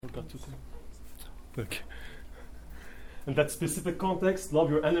Forgot to say. Okay. In that specific context,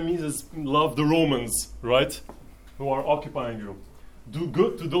 love your enemies is love the Romans, right? Who are occupying you. Do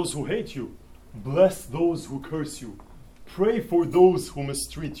good to those who hate you. Bless those who curse you. Pray for those who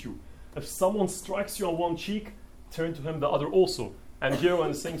mistreat you. If someone strikes you on one cheek, turn to him the other also. And here when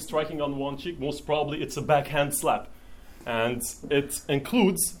it's saying striking on one cheek, most probably it's a backhand slap. And it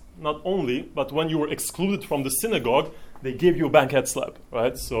includes not only, but when you were excluded from the synagogue, they gave you a backhand slap,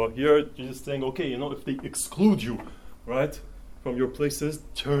 right? So here you're just saying, okay, if they exclude you, right, from your places,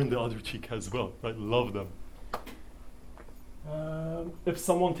 turn the other cheek as well, right? Love them. If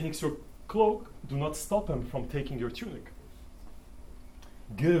someone takes your cloak, do not stop him from taking your tunic.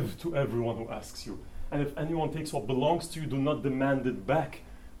 Give to everyone who asks you. And if anyone takes what belongs to you, do not demand it back.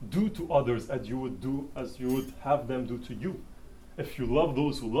 Do to others as you would have them do to you. If you love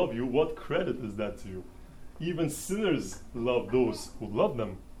those who love you, what credit is that to you? Even sinners love those who love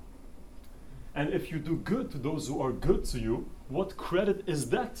them. And if you do good to those who are good to you, what credit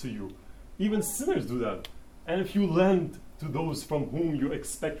is that to you? Even sinners do that. And if you lend to those from whom you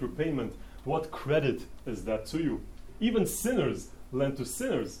expect repayment, what credit is that to you? Even sinners lend to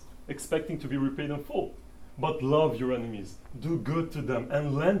sinners, expecting to be repaid in full. But love your enemies, do good to them,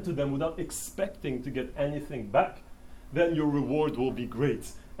 and lend to them without expecting to get anything back. Then your reward will be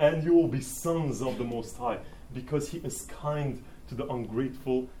great, and you will be sons of the Most High, because He is kind to the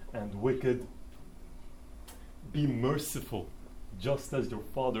ungrateful and wicked. Be merciful, just as your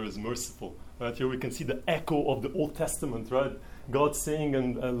Father is merciful. Right here we can see the echo of the Old Testament, right? God saying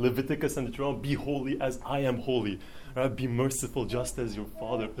in Leviticus and Deuteronomy, be holy as I am holy. Right? Be merciful, just as your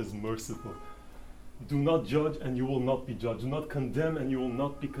Father is merciful. Do not judge, and you will not be judged. Do not condemn, and you will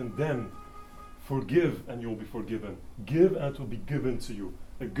not be condemned. Forgive, and you will be forgiven. Give, and it will be given to you.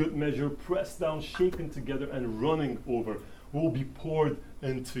 A good measure, pressed down, shaken together, and running over, will be poured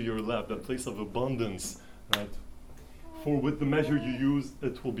into your lap, that place of abundance. Right? For with the measure you use,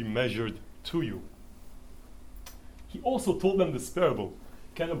 it will be measured to you. He also told them this parable.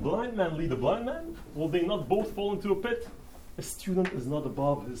 Can a blind man lead a blind man? Will they not both fall into a pit? A student is not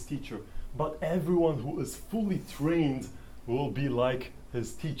above his teacher, but everyone who is fully trained will be like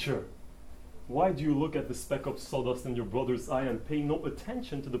his teacher. Why do you look at the speck of sawdust in your brother's eye and pay no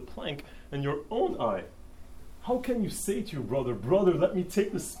attention to the plank in your own eye? How can you say to your brother, brother, let me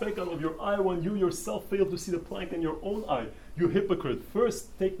take the speck out of your eye when you yourself fail to see the plank in your own eye? You hypocrite,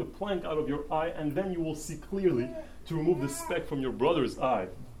 first take the plank out of your eye, and then you will see clearly to remove the speck from your brother's eye.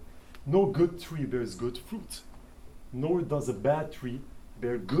 No good tree bears good fruit, nor does a bad tree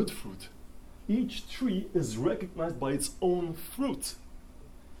bear good fruit. Each tree is recognized by its own fruit.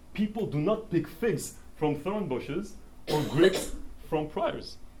 People do not pick figs from thorn bushes or grapes from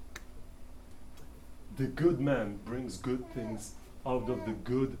briars. The good man brings good things out of the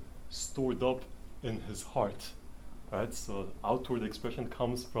good stored up in his heart. Right? So outward expression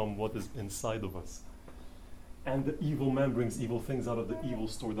comes from what is inside of us. And the evil man brings evil things out of the evil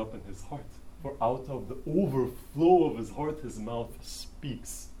stored up in his heart. For out of the overflow of his heart, his mouth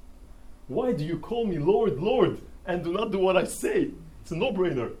speaks. Why do you call me Lord, Lord, and do not do what I say? It's a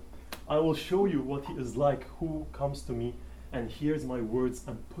no-brainer. I will show you what he is like who comes to me and hears my words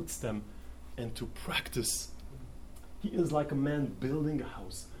and puts them into practice. He is like a man building a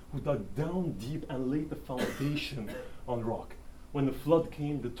house who dug down deep and laid the foundation on rock. When the flood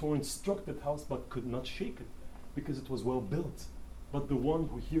came, the torrent struck that house but could not shake it, because it was well built. But the one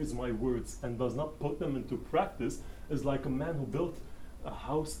who hears my words and does not put them into practice is like a man who built a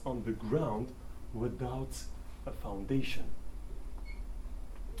house on the ground without a foundation.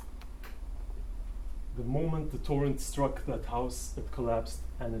 The moment the torrent struck that house, it collapsed,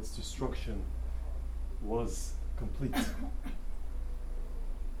 and its destruction was complete.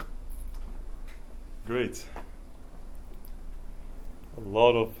 Great. A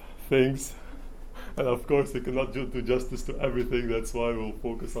lot of things. And of course, we cannot do justice to everything. That's why we'll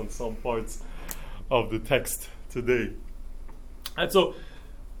focus on some parts of the text today. And so,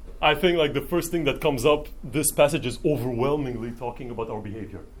 I think the first thing that comes up, this passage is overwhelmingly talking about our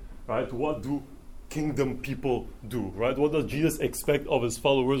behavior. Right? What do kingdom people do? Right? What does Jesus expect of his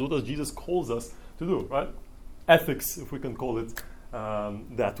followers? What does Jesus calls us to do? Right? Ethics, if we can call it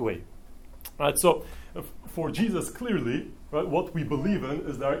that way. Right? So, for Jesus, clearly, right, what we believe in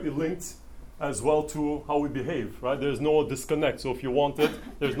is directly linked as well to how we behave, right? There's no disconnect. So if you want it,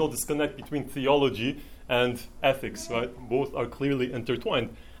 there's no disconnect between theology and ethics, right? Both are clearly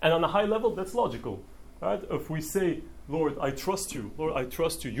intertwined. And on a high level, that's logical, right? If we say, Lord, I trust you. Lord, I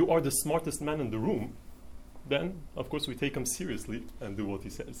trust you. You are the smartest man in the room. Then, of course, we take him seriously and do what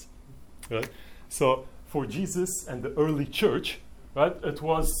he says, right? So for Jesus and the early church, right? It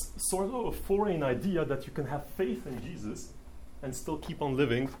was sort of a foreign idea that you can have faith in Jesus and still keep on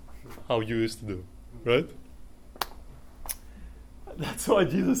living how you used to do, right? That's why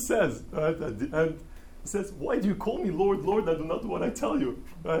Jesus says, right? At the end, he says, "Why do you call me Lord, Lord, and do not do what I tell you?"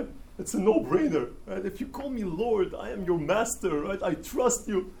 Right? It's a no-brainer, right? If you call me Lord, I am your master, right? I trust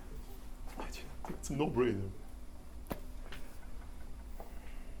you. It's a no-brainer.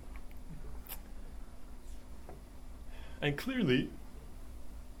 And clearly,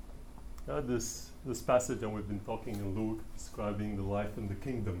 this passage that we've been talking in Luke, describing the life in the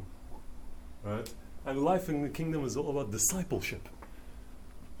kingdom, right? And life in the kingdom is all about discipleship,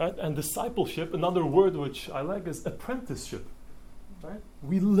 right? And discipleship, another word which I like is apprenticeship, right?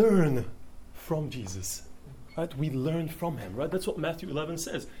 We learn from Jesus, right? We learn from him, right? That's what Matthew 11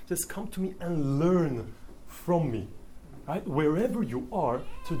 says. It says, "Come to me and learn from me." Right? Wherever you are,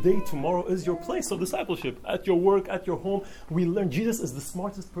 today, tomorrow is your place of discipleship. At your work, at your home, we learn. Jesus is the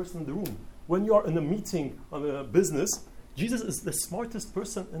smartest person in the room. When you are in a meeting, on a business, Jesus is the smartest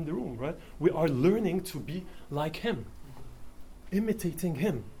person in the room, right? We are learning to be like him, imitating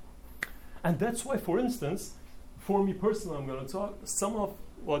him. And that's why, for instance, for me personally, I'm going to talk, some of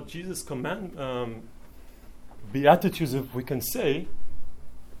what Jesus command, beatitudes, if we can say,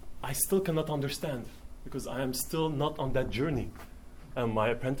 I still cannot understand, because I am still not on that journey and my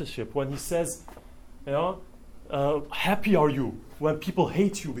apprenticeship. When he says, happy are you when people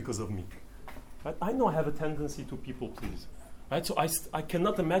hate you because of me. Right? I know I have a tendency to people please. Right? So I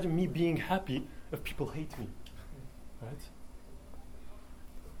cannot imagine me being happy if people hate me. Right?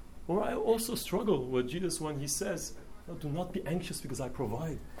 Or I also struggle with Jesus when he says, do not be anxious because I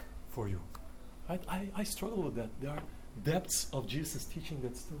provide for you. Right? I struggle with that. There are depths of Jesus' teaching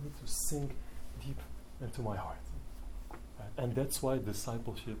that still need to sink deep into my heart. Right? And that's why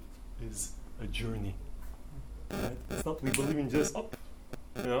discipleship is a journey. Right? It's not we believe in just up.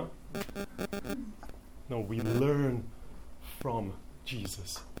 No, we learn from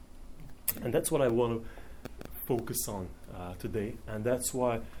Jesus. And that's what I want to focus on today. And that's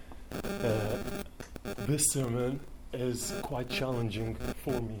why this sermon is quite challenging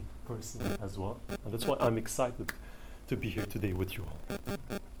for me personally as well. And that's why I'm excited to be here today with you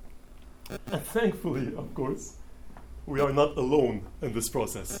all. And thankfully, of course, we are not alone in this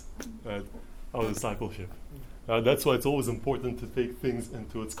process of discipleship. That's why it's always important to take things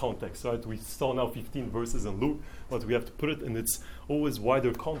into its context. Right? We saw now 15 verses in Luke, but we have to put it in its always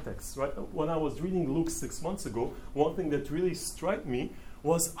wider context. Right? When I was reading Luke 6 months ago, one thing that really struck me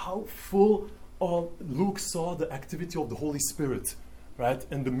was how full of Luke saw the activity of the Holy Spirit, right,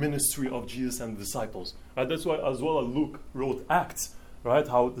 in the ministry of Jesus and the disciples. Right? That's why, as well, Luke wrote Acts. Right,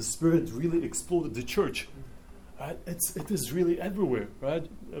 how the Spirit really exploded the church. Right, it is really everywhere. Right,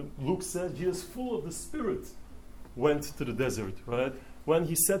 Luke says Jesus, full of the Spirit, went to the desert. Right, when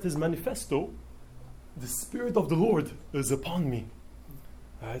he said his manifesto, the Spirit of the Lord is upon me.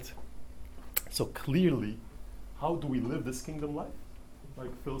 Right, so clearly, how do we live this kingdom life?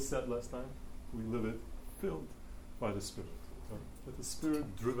 Like Phil said last time, we live it filled by the Spirit. Right? It's a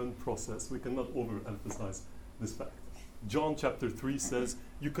Spirit-driven process. We cannot overemphasize this fact. John chapter 3 says,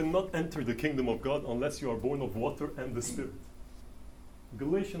 you cannot enter the kingdom of God unless you are born of water and the Spirit.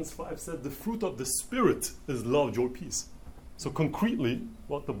 Galatians 5 said, the fruit of the Spirit is love, joy, peace. So concretely,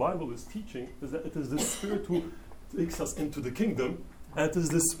 what the Bible is teaching is that it is the Spirit who takes us into the kingdom, and it is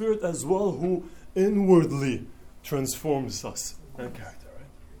the Spirit as well who inwardly transforms us and character.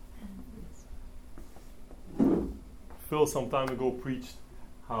 Right? Phil some time ago preached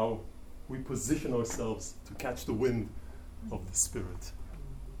how we position ourselves to catch the wind of the Spirit.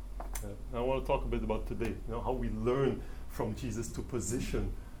 I want to talk a bit about today, how we learn from Jesus to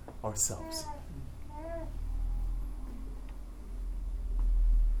position ourselves.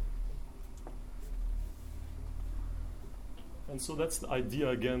 And so that's the idea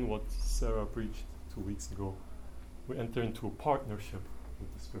again, what Sarah preached 2 weeks ago. We enter into a partnership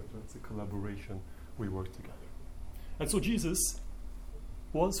with the Spirit. It's a collaboration. We work together. And so Jesus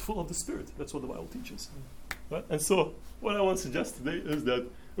was full of the Spirit. That's what the Bible teaches. Right? And so what I want to suggest today is that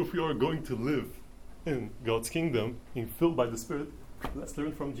if we are going to live in God's kingdom, being filled by the Spirit, let's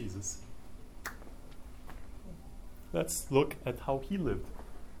learn from Jesus. Let's look at how he lived.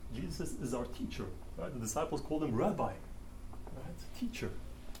 Jesus is our teacher. Right? The disciples called him Rabbi. Right? Teacher.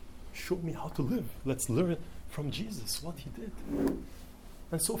 Show me how to live. Let's learn from Jesus what he did.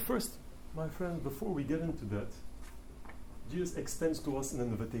 And so first, my friend, before we get into that, Jesus extends to us an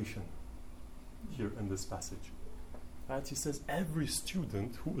invitation here in this passage. Right? He says every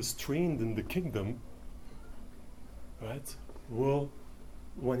student who is trained in the kingdom, right, will,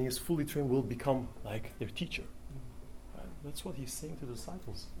 when he is fully trained, will become like their teacher. Right? That's what he's saying to the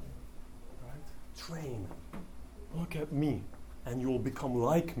disciples. Right? Train. Look at me, and you will become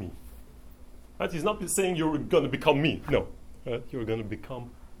like me. Right? He's not saying you're going to become me. No. Right? You're going to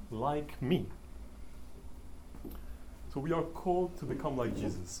become like me. So we are called to become like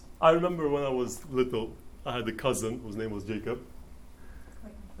Jesus. I remember when I was little, I had a cousin whose name was Jacob.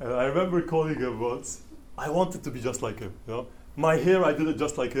 And I remember calling him once. I wanted to be just like him. You know? My hair, I did it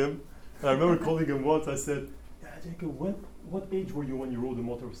just like him. And I remember calling him once. I said, "Yeah, Jacob, what age were you when you rode a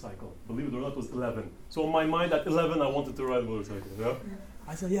motorcycle?" Believe it or not, it was 11. So in my mind, at 11, I wanted to ride a motorcycle. Yeah?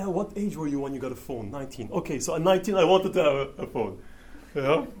 I said, "Yeah, what age were you when you got a phone?" 19. Okay, so at 19, I wanted to have a phone.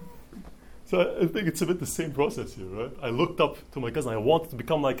 Yeah? So I think it's a bit the same process here, right? I looked up to my cousin. I wanted to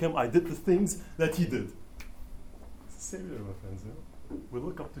become like him. I did the things that he did. It's the same here, my friends. Yeah? We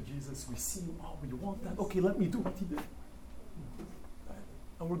look up to Jesus. We see him. Oh, you want that? Okay, let me do what he did.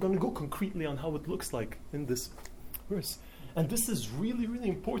 And we're going to go concretely on how it looks like in this verse. And this is really, really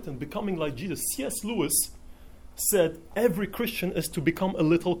important, becoming like Jesus. C.S. Lewis said every Christian is to become a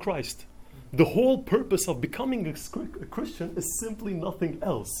little Christ. The whole purpose of becoming a Christian is simply nothing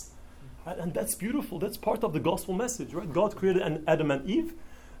else. Right? And that's beautiful. That's part of the gospel message, right? God created Adam and Eve,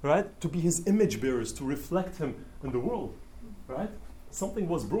 right, to be his image bearers, to reflect him in the world, right? Something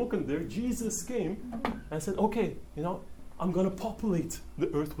was broken there. Jesus came and said, okay, I'm going to populate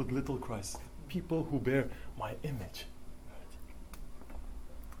the earth with little Christ, people who bear my image.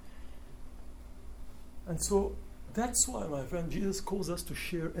 And so that's why, my friend, Jesus calls us to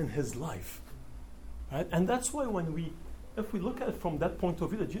share in his life. Right? And that's why if we look at it from that point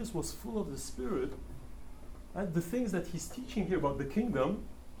of view, that Jesus was full of the Spirit, right, the things that he's teaching here about the kingdom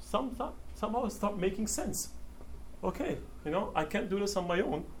somehow start making sense. Okay, I can't do this on my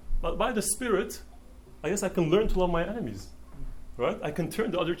own, but by the Spirit, I guess I can learn to love my enemies. Right? I can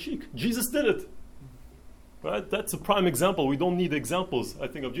turn the other cheek. Jesus did it. Right? That's a prime example. We don't need examples, I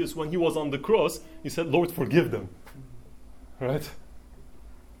think, of Jesus. When he was on the cross, he said, "Lord, forgive them." Right?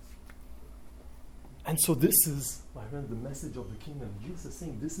 And so this is, my friend, the message of the kingdom. Jesus is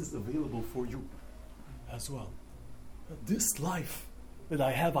saying this is available for you as well. This life that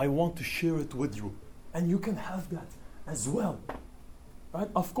I have, I want to share it with you. And you can have that as well. Right?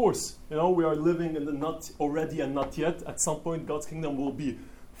 Of course, we are living in the not already and not yet. At some point, God's kingdom will be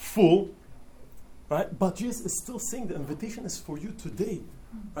full. Right? But Jesus is still saying the invitation is for you today,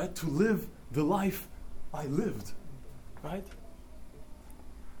 right? To live the life I lived. Right?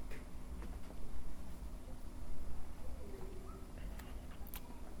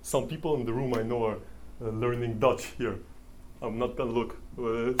 Some people in the room I know are learning Dutch here. I'm not going to look.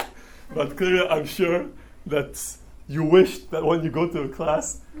 But clearly I'm sure that you wish that when you go to a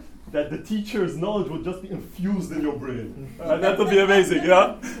class, that the teacher's knowledge would just be infused in your brain. That would be amazing,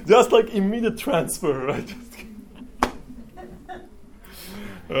 yeah? Just like immediate transfer, right?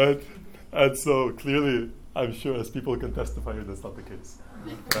 Right? And so clearly, I'm sure as people can testify here, that's not the case.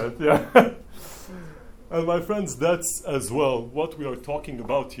 Right? Yeah. And my friends, that's as well what we are talking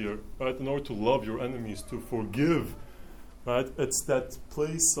about here, right? In order to love your enemies, to forgive, right? It's that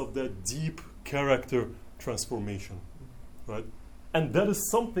place of that deep character transformation, right? And that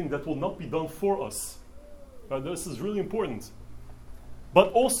is something that will not be done for us. Right? This is really important.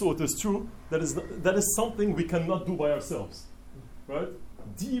 But also it is true that is something we cannot do by ourselves. Right?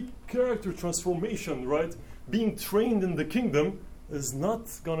 Deep character transformation, right? Being trained in the kingdom is not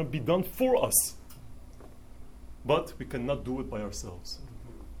going to be done for us. But we cannot do it by ourselves.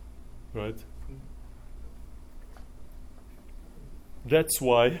 Right? That's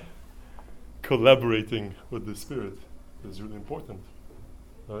why collaborating with the Spirit is really important,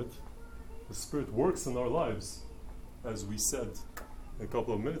 right? The Spirit works in our lives, as we said a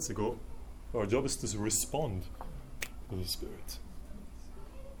couple of minutes ago. Our job is to respond to the Spirit.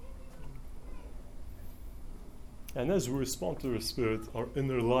 And as we respond to the Spirit, our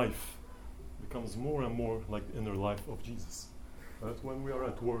inner life becomes more and more like the inner life of Jesus. Right? When we are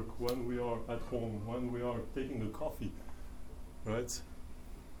at work, when we are at home, when we are taking a coffee, right?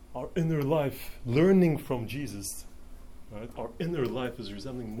 Our inner life, learning from Jesus, right? Our inner life is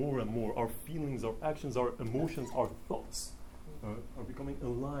resembling more and more. Our feelings, our actions, our emotions, our thoughts are becoming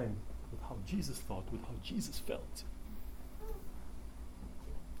aligned with how Jesus thought, with how Jesus felt.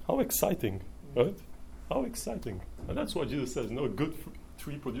 How exciting, right? How exciting. And that's what Jesus says, a good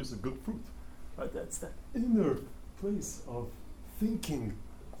tree produces good fruit. Right? That's that inner place of thinking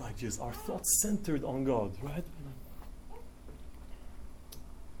like Jesus, our thoughts centered on God, right?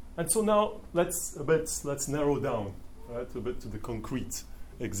 And so now let's narrow down, right, a bit to the concrete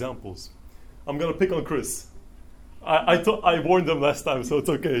examples. I'm going to pick on Chris. I warned him last time, so it's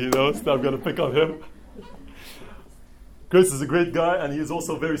okay, so I'm going to pick on him. Chris is a great guy, and he is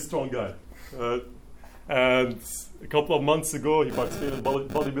also a very strong guy. And a couple of months ago, he participated in a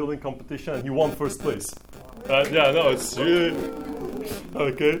bodybuilding competition, and he won first place. Yeah, no, it's really...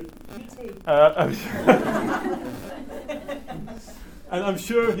 Okay. And I'm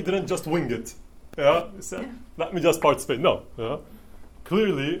sure he didn't just wing it. Yeah, he said, let me just participate. No. Yeah.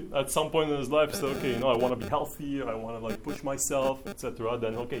 Clearly, at some point in his life, he said, okay, I want to be healthy, I want to push myself, etc.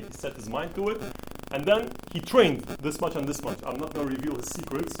 Then, okay, he set his mind to it. And then he trained this much and this much. I'm not going to reveal his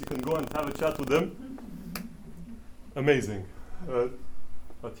secrets. You can go and have a chat with him. Amazing.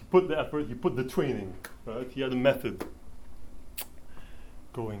 But he put the effort, he put the training. Right? He had a method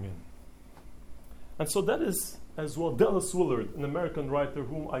going in. And so that is as well Dallas Willard, an American writer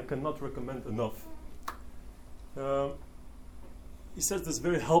whom I cannot recommend enough. He says this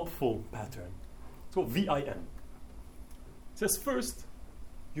very helpful pattern. It's called VIM. It says first,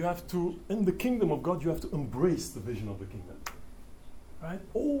 you have to, in the kingdom of God, you have to embrace the vision of the kingdom. Right?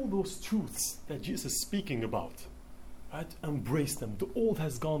 All those truths that Jesus is speaking about, right? Embrace them. The old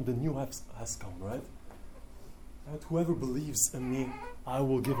has gone, the new has come, right? Right? Whoever believes in me, I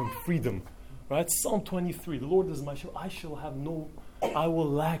will give him freedom. Right? Psalm 23, the Lord is my shepherd, I will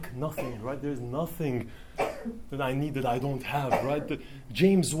lack nothing, right? There's nothing that I need that I don't have, right?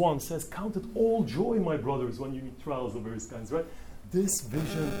 James 1 says, count it all joy, my brothers, when you meet trials of various kinds, right? This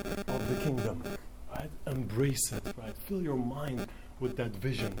vision of the kingdom, right? Embrace it, right? Fill your mind with that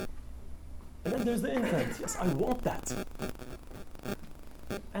vision. And then there's the intent. Yes, I want that.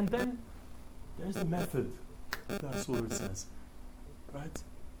 And then there's the method. That's what it says, right?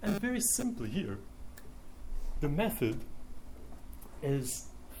 And very simply here, the method is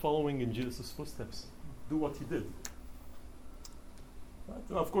following in Jesus' footsteps. Do what he did. Right?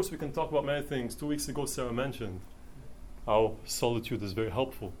 And of course, we can talk about many things. 2 weeks ago, Sarah mentioned how solitude is very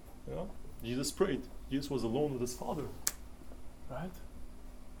helpful. Jesus prayed. Jesus was alone with his Father. Right?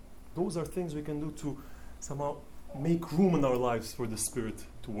 Those are things we can do to somehow make room in our lives for the Spirit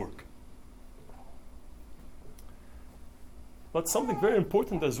to work. But something very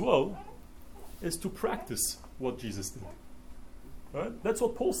important as well is to practice what Jesus did. Right? That's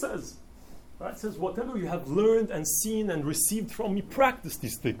what Paul says. Right? It says, whatever you have learned and seen and received from me, practice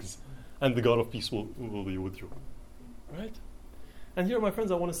these things, and the God of peace will be with you. Right? And here, my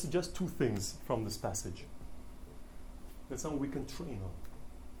friends, I want to suggest two things from this passage. That's something we can train on.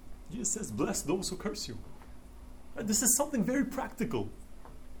 Jesus says, bless those who curse you. Right? This is something very practical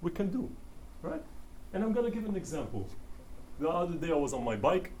we can do. Right? And I'm going to give an example. The other day I was on my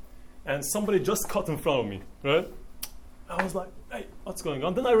bike and somebody just cut in front of me, right? I was like, hey, what's going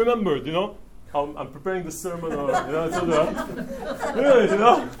on? Then I remembered, I'm preparing the sermon,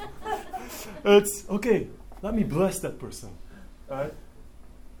 it's, okay, let me bless that person, right?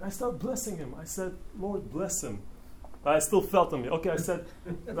 I started blessing him. I said, Lord, bless him. I still felt on me. Okay, I said,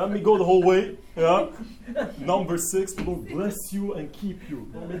 let me go the whole way, Number 6, the Lord bless you and keep you.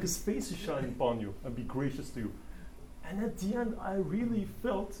 Lord, make his face shine upon you and be gracious to you. And at the end, I really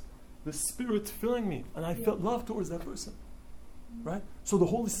felt the Spirit filling me. And I felt love towards that person. Right? So the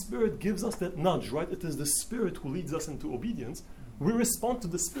Holy Spirit gives us that nudge, right? It is the Spirit who leads us into obedience. We respond to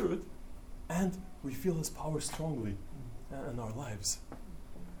the Spirit, and we feel his power strongly in our lives.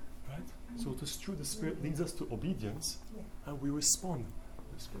 Right? So it is true, the Spirit leads us to obedience, and we respond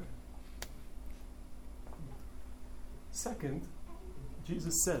to the Spirit. Second,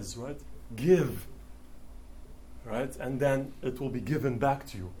 Jesus says, right? Give. Right? And then it will be given back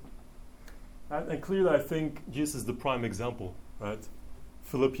to you. Right? And clearly I think Jesus is the prime example. Right?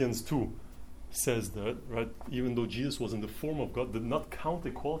 Philippians 2 says that, right? Even though Jesus was in the form of God, did not count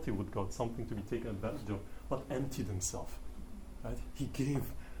equality with God something to be taken advantage of, but emptied himself. Right? He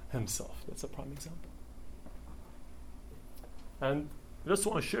gave himself. That's a prime example. And I just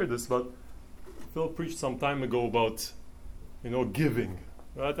want to share this, but Phil preached some time ago about, giving.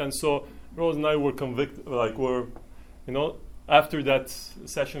 Right? And so Rose and I were convicted, after that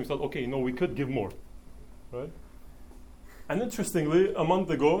session, we thought, okay, we could give more, right? And interestingly, a month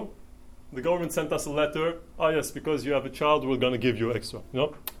ago, the government sent us a letter, yes, because you have a child, we're going to give you extra,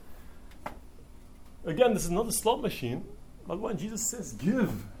 Again, this is not a slot machine, but when Jesus says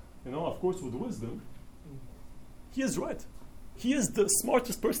give, of course with wisdom, he is right. He is the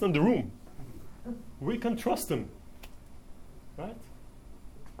smartest person in the room. We can trust him, right?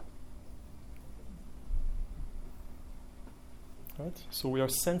 Right? So we are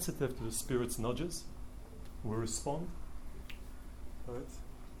sensitive to the Spirit's nudges. We respond. Right?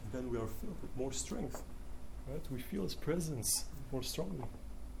 And then we are filled with more strength. Right? We feel his presence more strongly.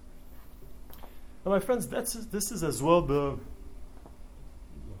 And my friends, this is as well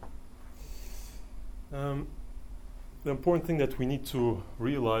the important thing that we need to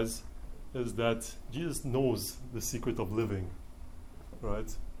realize is that Jesus knows the secret of living,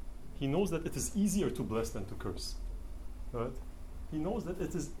 right? He knows that it is easier to bless than to curse, right? He knows that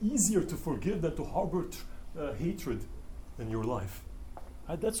it is easier to forgive than to harbor hatred in your life.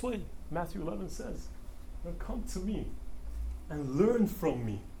 Right? That's why Matthew 11 says, come to me and learn from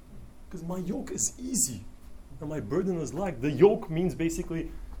me, because my yoke is easy and my burden is light. The yoke means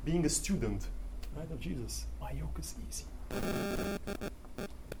basically being a student, right, of Jesus. My yoke is easy.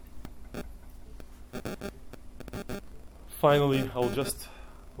 Finally, I'll just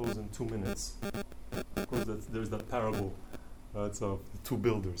close in 2 minutes. Of course, there's that parable of the two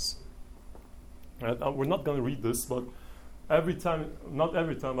builders. Right? We're not going to read this, but not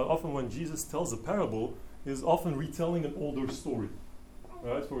every time, but often when Jesus tells a parable, he's often retelling an older story.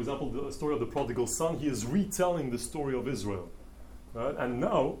 Right? For example, the story of the prodigal son, he is retelling the story of Israel. Right? And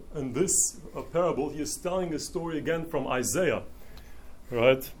now, in this parable, he is telling a story again from Isaiah.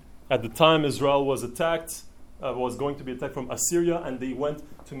 Right? At the time Israel was attacked, was going to be attacked from Assyria, and they went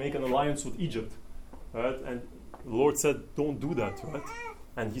to make an alliance with Egypt. Right? And the Lord said, don't do that. Right?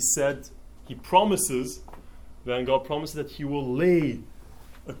 And he said, he promises, then God promises that he will lay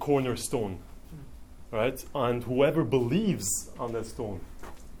a cornerstone. Right? And whoever believes on that stone,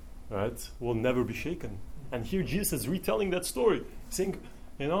 right, will never be shaken. And here Jesus is retelling that story, saying,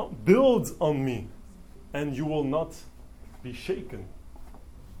 build on me, and you will not be shaken.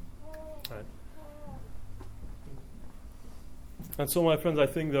 Right? And so, my friends, I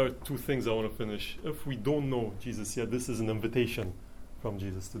think there are two things I want to finish. If we don't know Jesus yet, this is an invitation from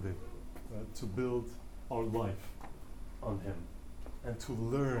Jesus today, right, to build our life on Him and to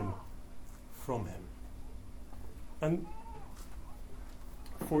learn from Him. And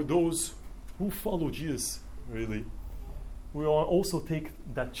for those who follow Jesus, really, we will also take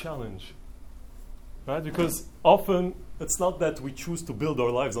that challenge, right? Because often it's not that we choose to build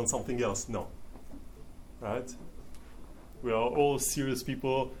our lives on something else, no, right? We are all serious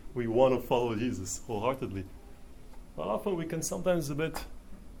people. We want to follow Jesus wholeheartedly. But often we can sometimes a bit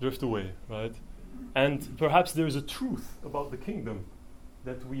drift away, right? And perhaps there is a truth about the kingdom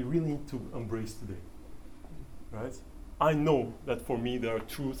that we really need to embrace today, right? I know that for me there are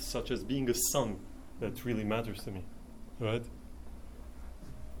truths such as being a son that really matters to me, right?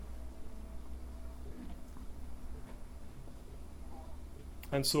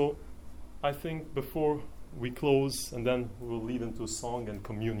 And so I think before we close and then we'll lead into song and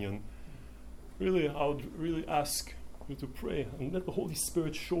communion, really I would really ask you to pray and let the Holy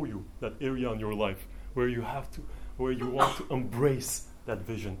Spirit show you that area in your life where you want to embrace that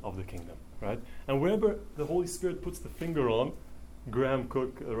vision of the kingdom, right? And wherever the Holy Spirit puts the finger on, Graham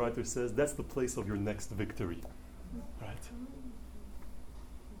Cook, a writer, says that's the place of your next victory, right?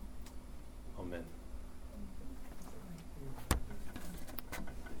 Amen.